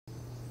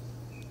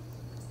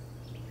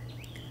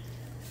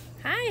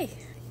Hi,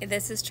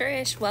 this is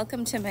Trish.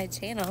 Welcome to my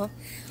channel.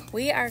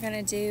 We are going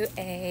to do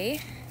a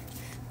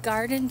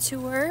garden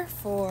tour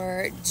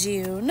for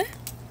June.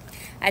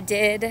 I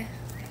did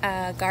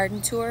a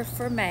garden tour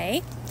for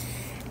May,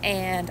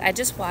 and I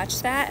just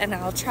watched that, and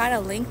I'll try to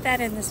link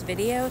that in this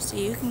video so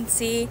you can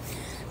see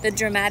the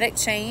dramatic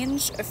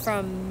change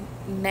from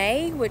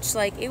May, which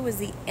it was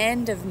the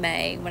end of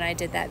May when I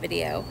did that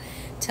video,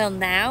 till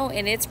now,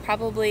 and it's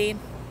probably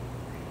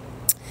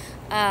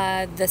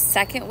the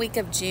second week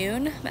of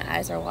June. My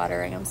eyes are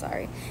watering, I'm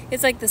sorry.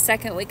 It's like the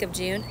second week of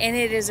June, and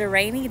it is a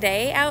rainy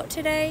day out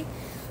today,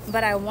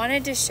 but I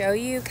wanted to show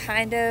you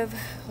kind of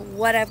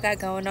what I've got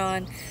going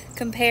on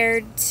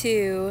compared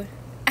to,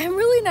 I'm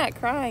really not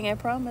crying, I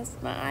promise.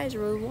 My eyes are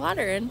really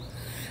watering.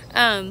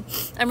 I'm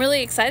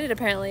really excited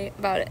apparently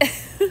about it.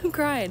 I'm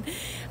crying.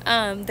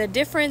 The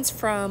difference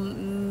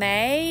from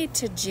May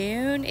to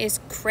June is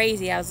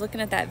crazy. I was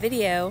looking at that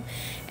video,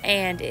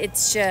 and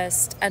it's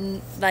just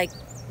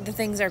the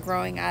things are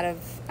growing out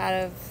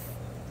of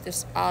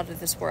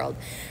this world.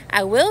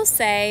 I will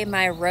say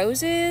my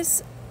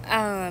roses,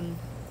 I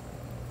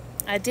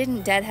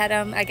didn't deadhead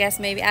them. I guess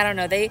maybe, I don't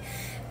know. I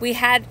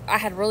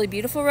had really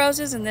beautiful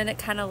roses, and then it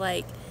kind of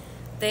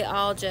they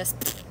all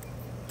just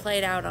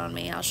played out on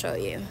me. I'll show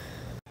you.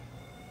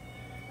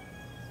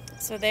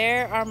 So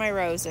there are my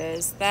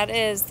roses.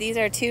 These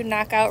are two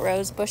knockout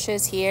rose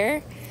bushes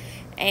here,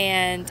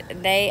 and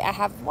I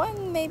have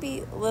one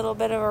maybe little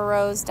bit of a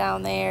rose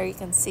down there. You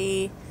can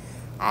see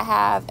I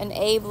have an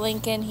Abe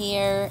Lincoln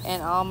here,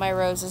 and all my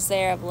roses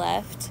there I've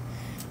left.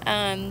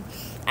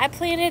 I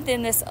planted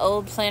in this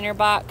old planter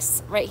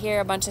box right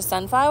here a bunch of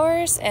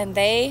sunflowers, and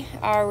they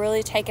are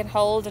really taking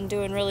hold and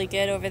doing really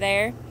good over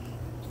there.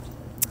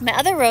 My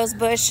other rose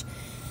bush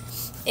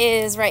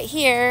is right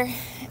here,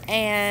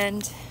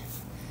 and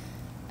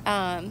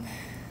let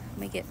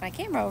me get my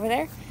camera over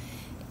there.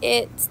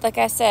 It's like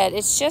I said,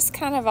 it's just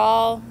kind of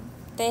all,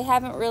 they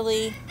haven't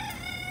really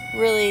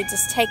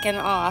just taken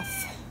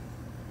off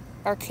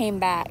or came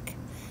back.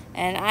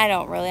 And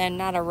I'm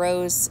not a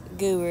rose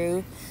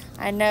guru.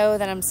 I know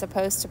that I'm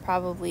supposed to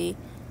probably,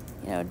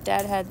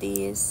 deadhead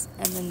these,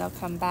 and then they'll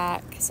come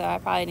back. So I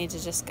probably need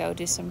to just go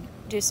do some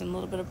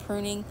little bit of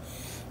pruning.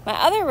 My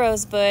other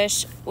rose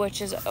bush,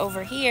 which is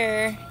over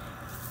here,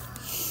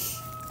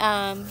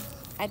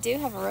 I do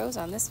have a rose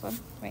on this one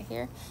right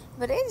here,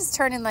 but it is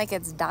turning like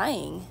it's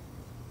dying.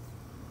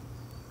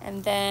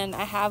 And then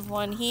I have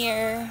one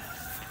here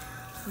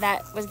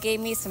that gave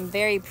me some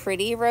very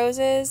pretty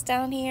roses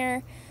down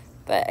here,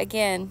 but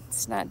again,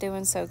 it's not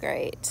doing so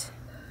great.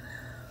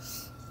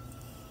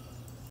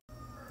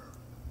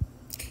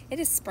 It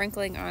is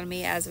sprinkling on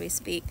me as we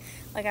speak.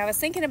 I was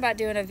thinking about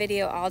doing a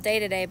video all day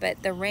today,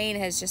 but the rain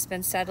has just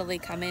been steadily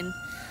coming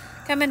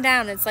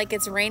down. It's like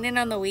it's raining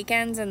on the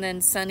weekends and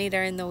then sunny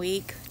during the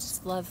week.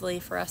 It's lovely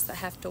for us that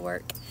have to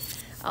work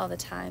all the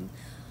time.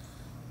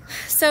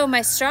 So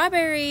my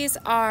strawberries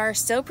are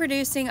still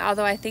producing,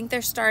 although I think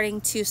they're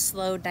starting to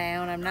slow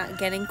down. I'm not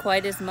getting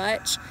quite as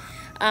much.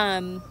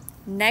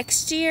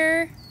 Next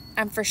year,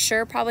 I'm for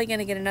sure probably going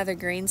to get another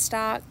green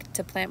stock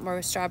to plant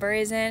more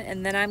strawberries in,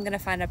 and then I'm going to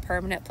find a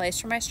permanent place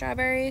for my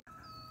strawberries.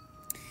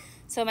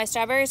 So my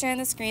strawberries are in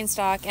this green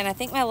stock, and I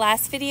think my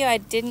last video I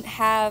didn't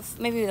have,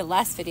 maybe the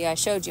last video I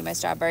showed you my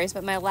strawberries,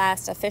 but my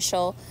last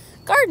official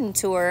garden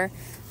tour,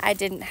 I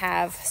didn't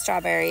have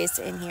strawberries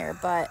in here.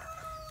 But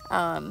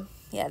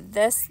yeah,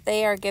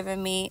 they are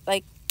giving me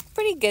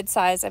pretty good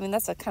size. I mean,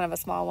 that's a kind of a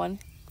small one.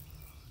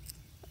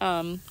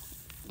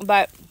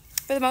 But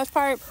for the most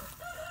part,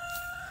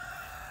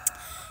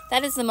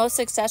 that is the most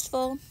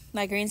successful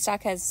my green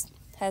stock has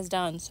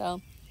done.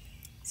 So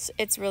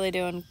it's really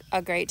doing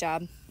a great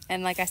job.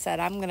 And like I said,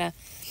 I'm gonna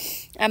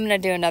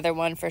do another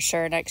one for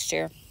sure next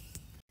year.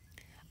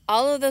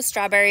 All of those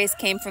strawberries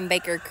came from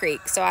Baker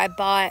Creek. So I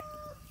bought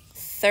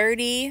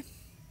 30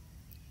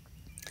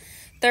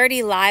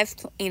 live,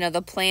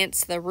 the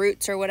plants, the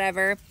roots or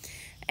whatever,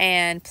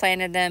 and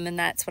planted them, and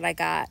that's what I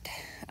got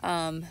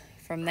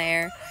from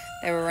there.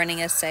 They were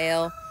running a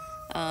sale,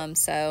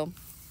 so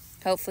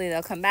hopefully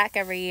they'll come back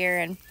every year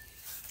and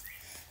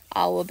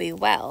all will be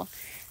well.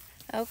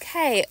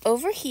 Okay,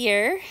 over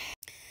here.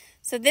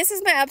 So this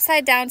is my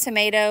upside down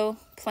tomato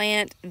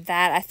plant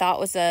that I thought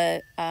was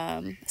a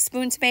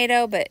spoon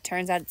tomato, but it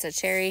turns out it's a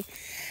cherry.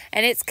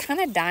 And it's kind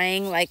of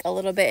dying a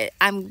little bit.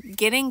 I'm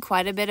getting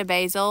quite a bit of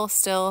basil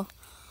still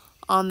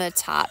on the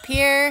top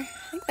here.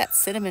 I think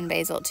that's cinnamon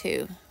basil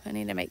too. I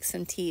need to make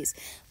some teas.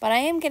 But I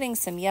am getting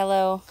some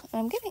yellow.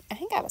 I think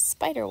I have a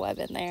spider web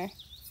in there.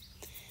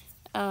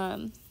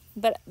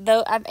 But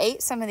though I've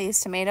ate some of these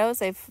tomatoes,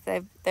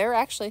 they're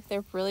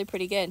really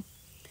pretty good.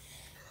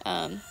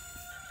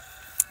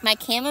 My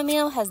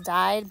chamomile has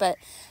died, but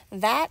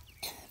that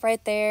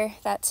right there,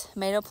 that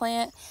tomato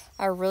plant,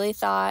 I really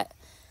thought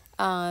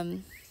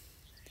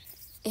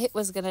it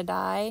was gonna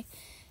die.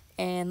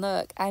 And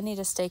look, I need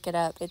to stake it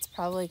up. It's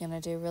probably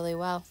gonna do really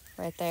well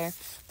right there.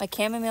 My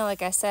chamomile,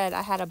 like I said,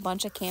 I had a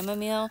bunch of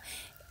chamomile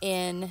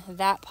in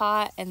that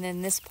pot, and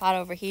then this pot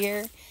over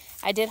here.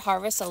 I did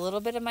harvest a little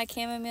bit of my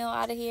chamomile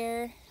out of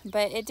here,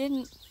 but it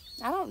didn't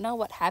I don't know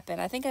what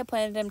happened. I think I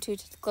planted them too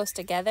close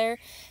together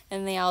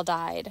and they all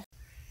died.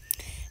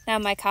 Now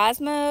my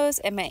cosmos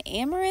and my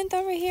amaranth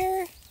over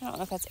here, I don't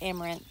know if that's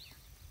amaranth.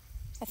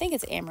 I think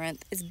it's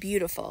amaranth. It's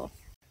beautiful.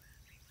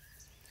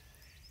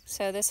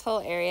 So this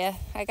whole area,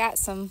 I got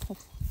some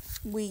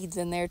weeds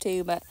in there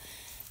too, but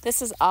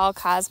this is all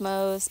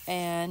cosmos,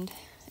 and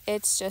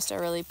it's just a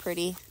really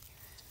pretty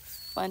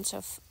bunch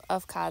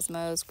of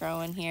cosmos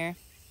growing here.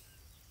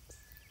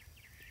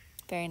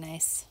 Very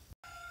nice.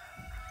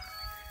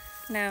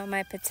 Now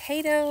my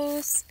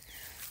potatoes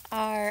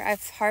are,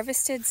 I've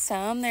harvested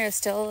some. They're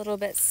still a little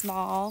bit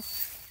small,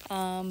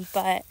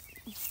 but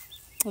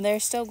they're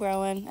still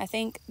growing. I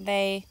think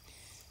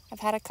I've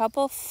had a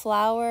couple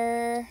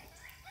flower,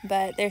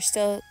 but they're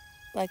still,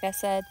 like I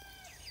said,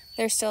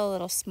 they're still a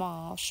little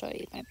small. I'll show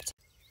you my potato.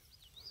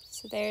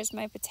 So there's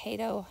my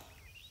potato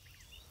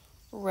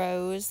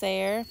rows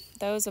there.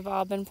 Those have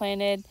all been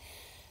planted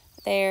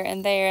there,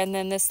 and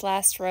then this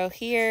last row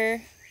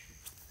here,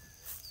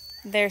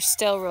 they're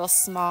still real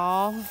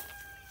small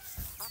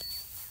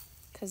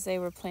because they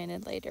were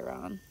planted later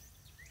on,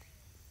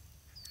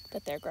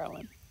 but they're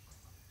growing.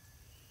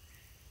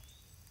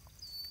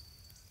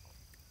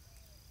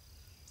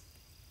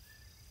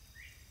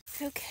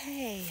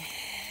 Okay,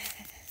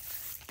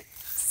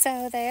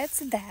 so that's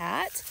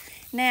that.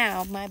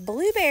 Now my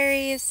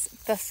blueberries,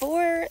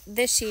 before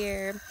this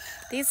year,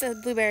 these are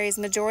blueberries,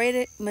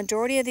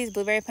 majority of these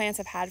blueberry plants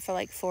I've had for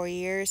like 4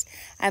 years.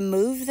 I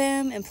moved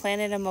them and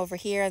planted them over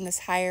here on this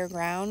higher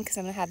ground because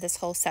I'm gonna have this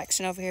whole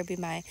section over here be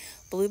my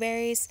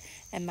blueberries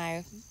and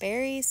my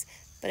berries,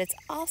 but it's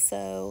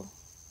also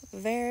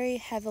very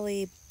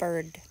heavily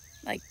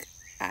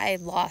I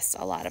lost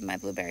a lot of my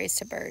blueberries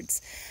to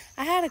birds.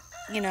 I had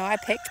I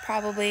picked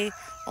probably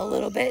a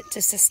little bit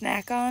just to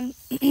snack on.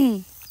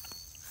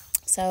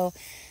 So,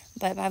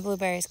 but my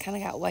blueberries kind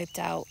of got wiped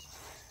out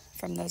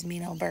from those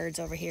mean old birds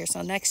over here.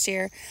 So next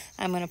year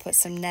I'm going to put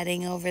some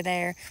netting over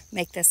there,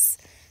 make this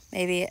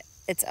maybe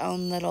its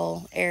own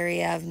little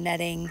area of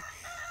netting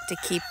to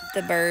keep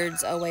the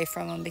birds away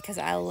from them, because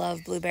I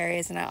love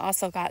blueberries. And I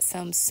also got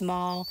some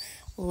small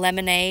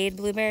lemonade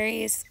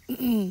blueberries.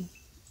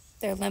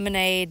 They're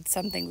lemonade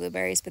something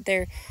blueberries, but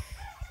they're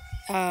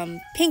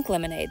pink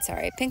lemonade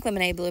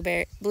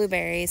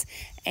blueberries,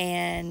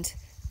 and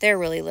they're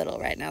really little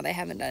right now. They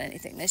haven't done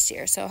anything this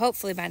year, so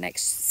hopefully by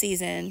next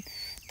season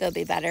they'll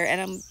be better,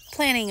 and I'm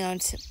planning on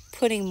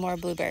putting more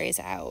blueberries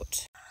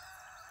out.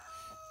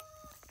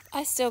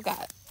 I still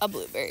got a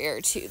blueberry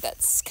or two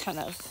that's kind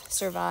of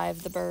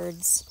survived the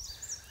birds,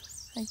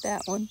 like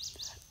that one,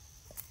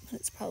 but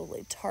it's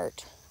probably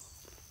tart.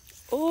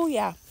 Oh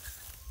yeah.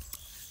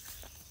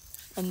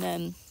 And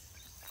then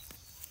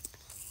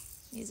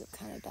these have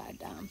kind of died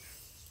down.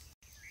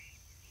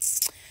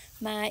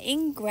 My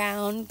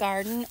in-ground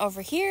garden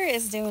over here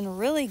is doing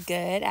really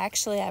good.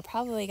 Actually, I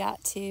probably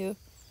got to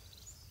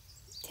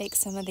take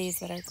some of these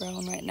that are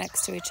growing right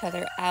next to each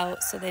other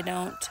out so they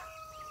don't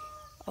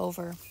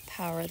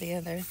overpower the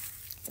other.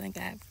 I think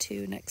I have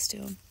two next to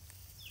them.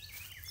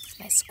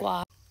 My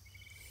squash.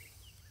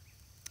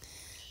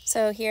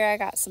 So here I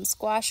got some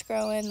squash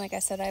growing. Like I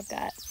said, I've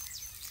got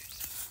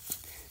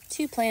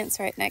 2 plants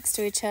right next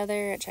to each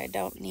other, which I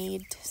don't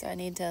need, so I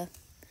need to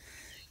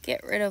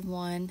get rid of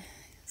one,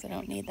 because I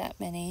don't need that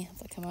many.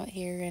 I'll come out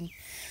here and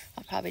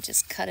I'll probably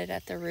just cut it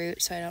at the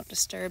root so I don't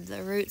disturb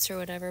the roots or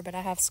whatever. But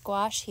I have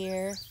squash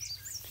here.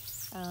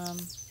 I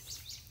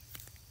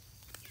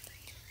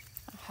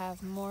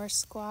have more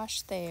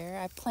squash there.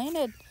 I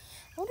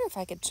wonder if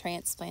I could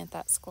transplant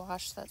that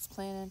squash that's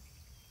planted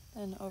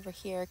and over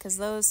here, because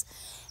those,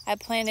 I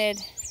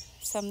planted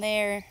some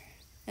there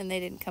and they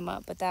didn't come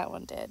up, but that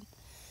one did.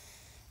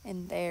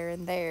 And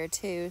there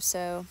too,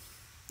 so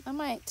I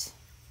might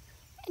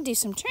do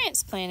some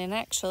transplanting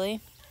actually.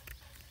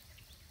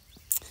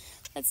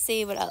 Let's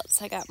see what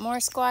else. I got more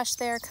squash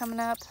there coming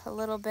up a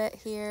little bit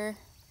here,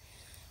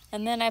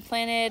 and then I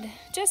planted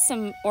just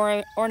some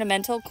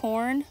ornamental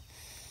corn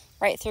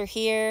right through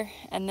here,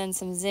 and then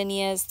some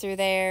zinnias through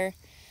there,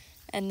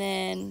 and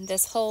then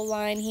this whole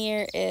line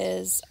here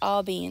is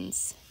all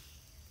beans.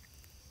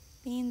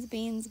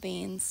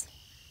 Beans.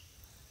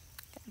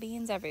 Got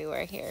beans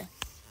everywhere here.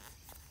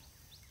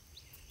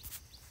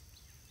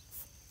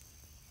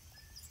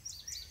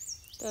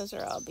 Those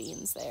are all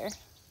beans there.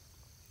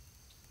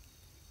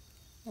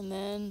 And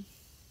then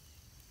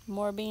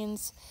more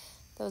beans.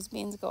 Those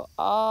beans go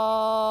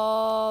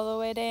all the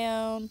way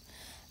down.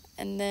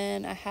 And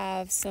then I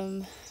have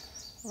some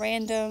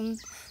random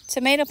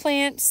tomato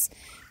plants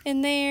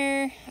in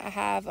there. I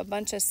have a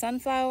bunch of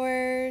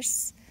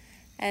sunflowers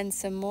and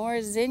some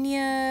more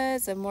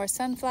zinnias and more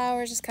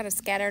sunflowers just kind of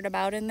scattered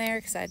about in there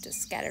because I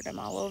just scattered them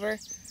all over.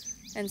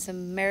 And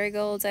some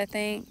marigolds, I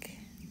think.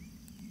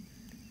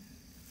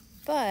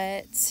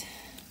 But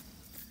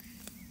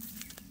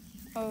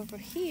over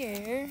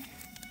here,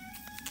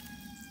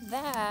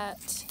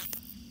 that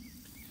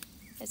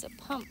is a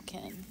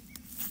pumpkin.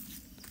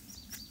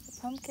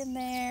 The pumpkin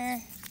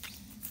there,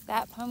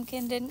 that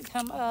pumpkin didn't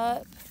come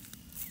up,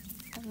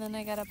 and then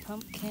I got a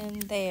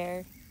pumpkin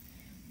there.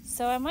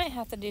 So I might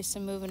have to do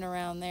some moving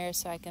around there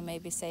so I can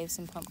maybe save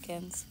some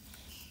pumpkins.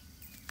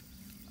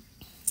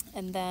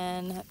 And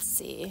then, let's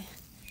see,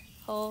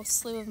 whole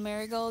slew of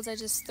marigolds I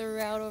just threw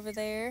out over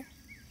there.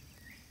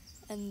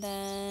 And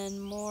then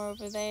more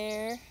over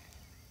there.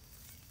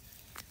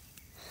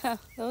 Huh,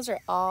 those are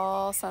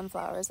all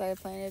sunflowers that I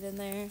planted in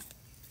there.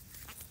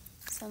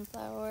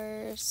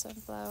 Sunflowers,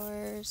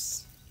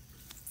 sunflowers.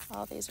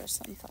 All these are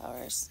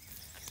sunflowers.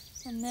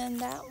 And then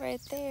that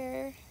right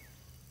there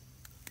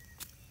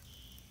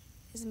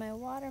is my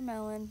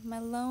watermelon, my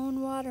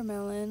lone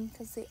watermelon,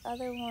 because the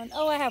other one,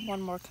 oh, I have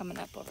one more coming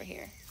up over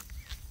here.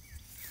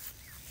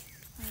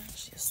 I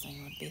wish this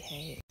thing would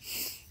behave.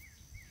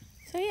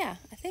 So yeah,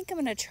 I think I'm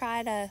gonna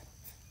try to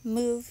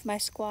move my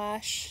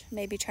squash,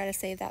 maybe try to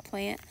save that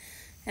plant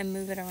and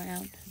move it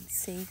around and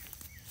see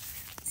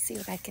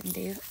what I can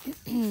do.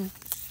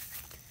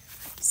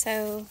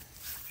 So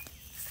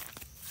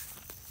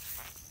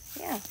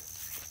yeah,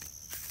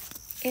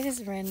 it has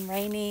been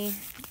rainy.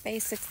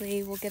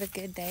 Basically, we'll get a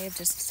good day of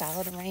just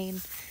solid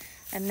rain.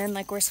 And then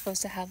like we're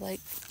supposed to have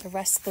like the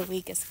rest of the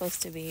week is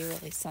supposed to be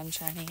really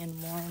sunshiny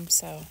and warm.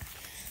 So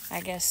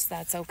I guess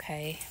that's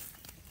okay.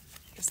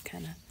 Just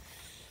kind of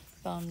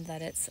bummed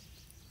that it's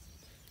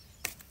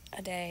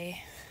a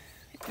day.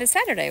 The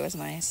Saturday was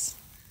nice.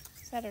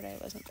 Saturday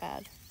wasn't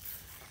bad.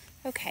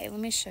 Okay, let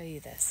me show you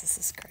this. This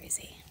is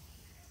crazy.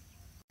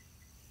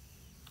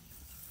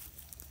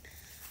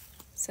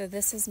 So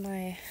this is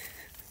my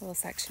little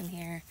section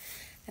here.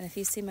 And if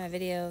you see my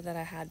video that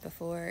I had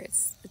before,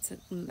 it's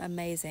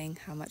amazing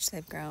how much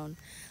they've grown.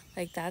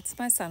 Like that's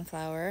my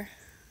sunflower.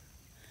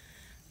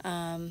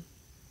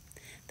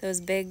 Those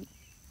big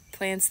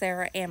plants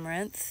there are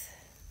amaranth.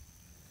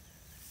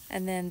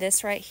 And then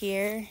this right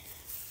here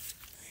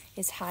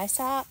is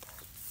hyssop.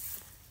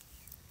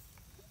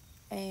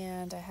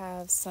 And I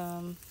have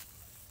some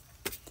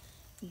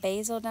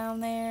basil down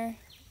there.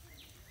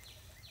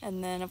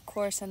 And then of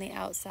course on the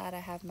outside I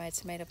have my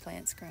tomato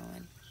plants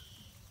growing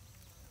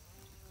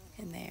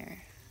in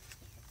there.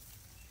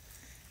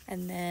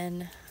 And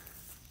then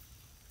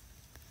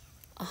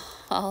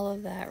all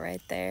of that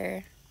right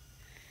there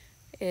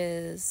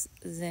is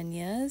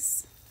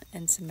zinnias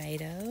and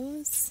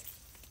tomatoes.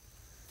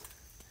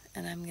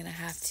 And I'm gonna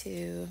have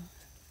to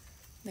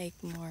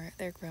make more,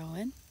 they're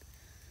growing,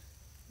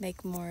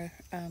 make more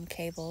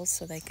cables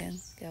so they can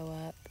go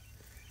up.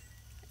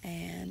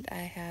 And I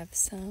have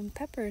some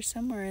peppers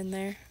somewhere in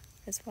there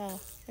as well.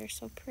 They're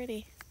so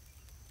pretty.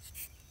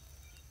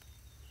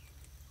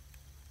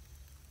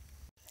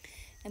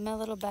 And my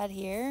little bed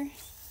here,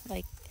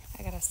 like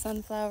I got a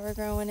sunflower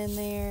growing in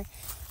there.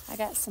 I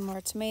got some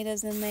more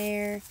tomatoes in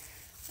there.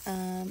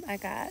 I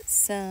got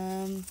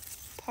some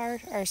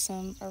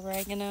some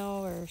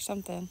oregano or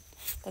something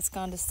that's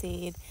gone to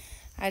seed.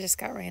 I just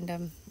got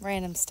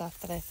random stuff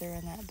that I threw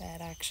in that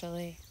bed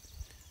actually.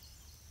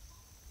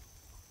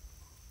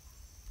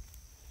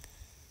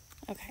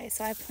 Okay,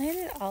 so I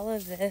planted all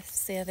of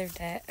this the other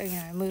day. You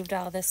know, I moved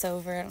all this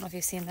over. I don't know if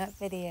you've seen that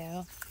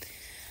video.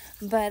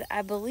 But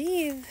I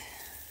believe,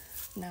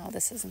 no,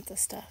 this isn't the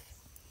stuff.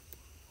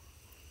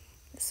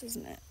 This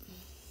isn't it.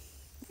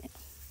 Yeah.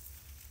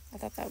 I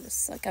thought that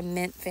was like a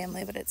mint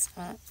family, but it's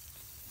not.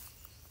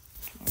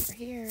 Come over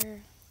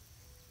here.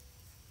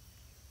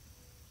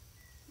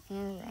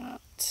 All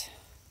right.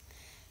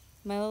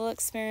 My little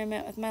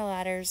experiment with my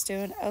ladder is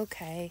doing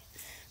okay.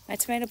 My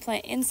tomato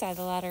plant inside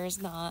the ladder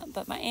is not,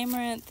 but my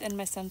amaranth and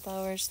my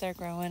sunflowers, they're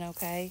growing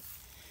okay.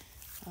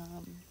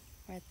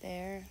 Right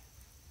there.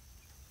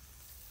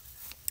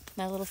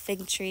 My little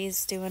fig tree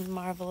is doing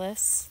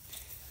marvelous.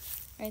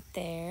 Right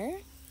there.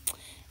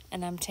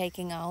 And I'm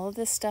taking all of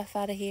this stuff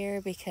out of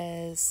here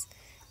because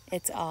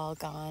it's all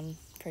gone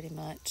pretty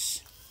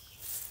much.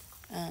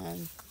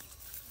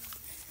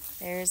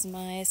 There's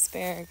my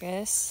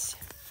asparagus.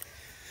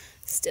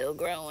 Still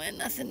growing,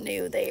 nothing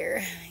new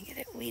there. Get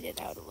it weeded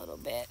out a little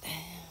bit.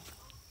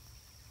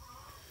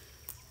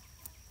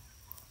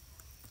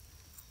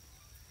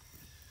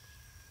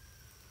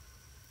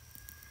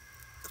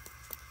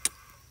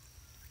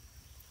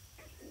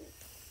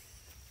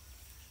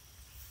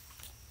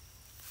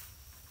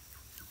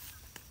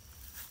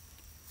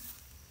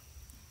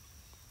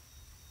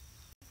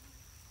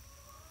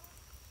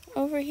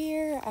 Over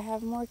here, I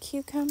have more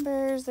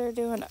cucumbers. They're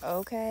doing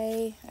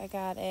okay. I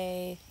got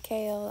a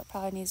kale that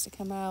probably needs to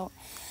come out.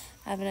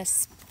 I have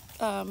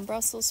a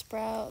Brussels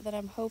sprout that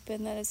I'm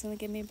hoping that is going to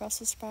give me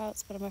Brussels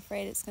sprouts, but I'm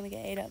afraid it's going to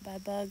get ate up by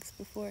bugs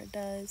before it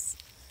does.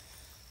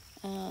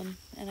 And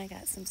I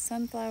got some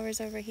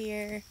sunflowers over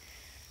here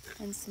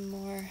and some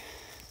more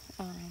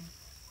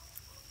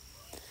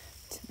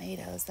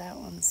tomatoes. That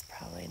one's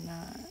probably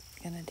not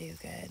going to do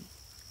good.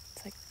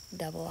 It's like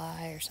double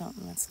eye or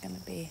something. It's kind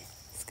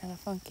of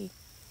funky.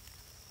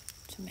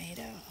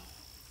 Tomato.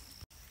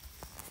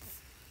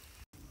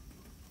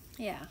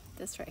 Yeah,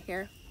 this right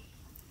here.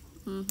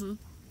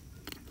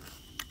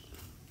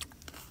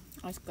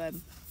 That's good.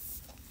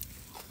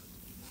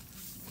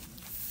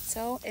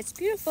 So it's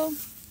beautiful.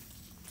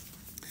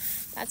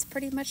 That's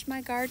pretty much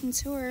my garden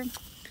tour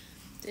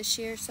this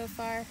year so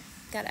far.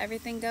 got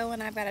everything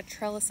going. I've got to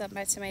trellis up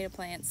my tomato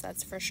plants,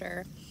 that's for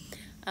sure.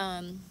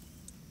 But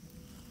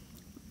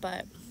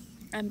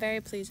I'm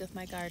very pleased with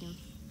my garden.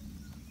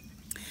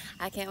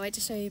 I can't wait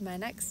to show you my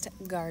next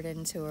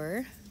garden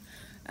tour.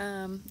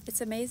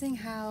 It's amazing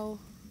how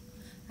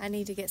I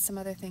need to get some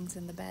other things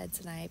in the beds,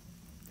 and I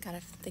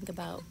gotta think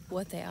about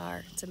what they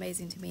are. It's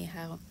amazing to me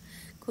how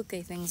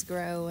quickly things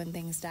grow and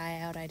things die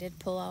out. I did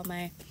pull all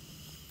my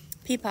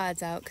pea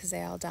pods out because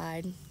they all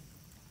died.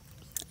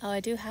 Oh, I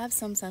do have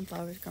some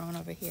sunflowers growing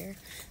over here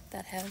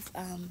that have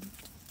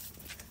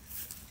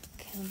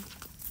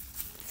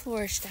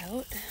flourished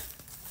out.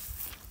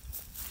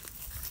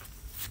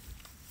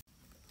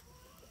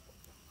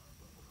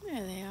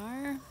 There they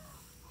are.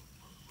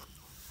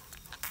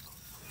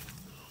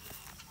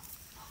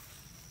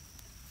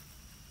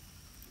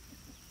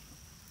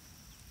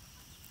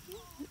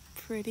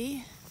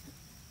 Pretty.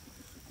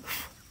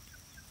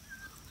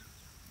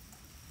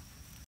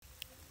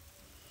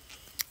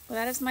 Well,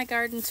 that is my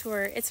garden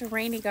tour. It's a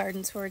rainy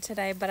garden tour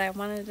today, but I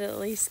wanted to at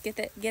least get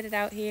it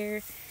out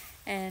here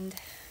and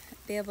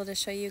be able to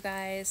show you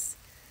guys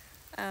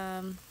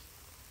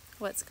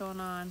what's going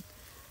on.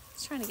 I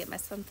was trying to get my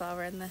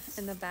sunflower in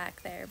the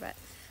back there, but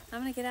I'm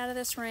gonna get out of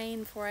this rain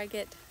before I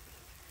get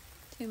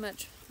too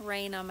much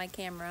rain on my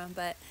camera.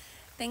 But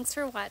thanks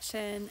for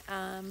watching.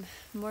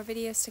 More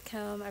videos to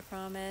come, I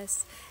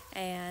promise,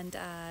 and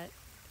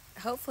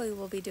hopefully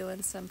we'll be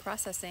doing some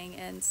processing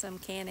and some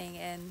canning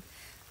and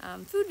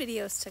food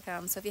videos to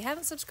come. So if you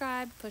haven't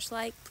subscribed, push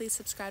like, please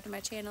subscribe to my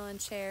channel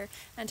and share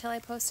until I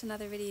post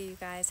another video, you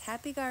guys.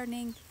 Happy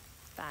gardening.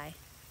 Bye.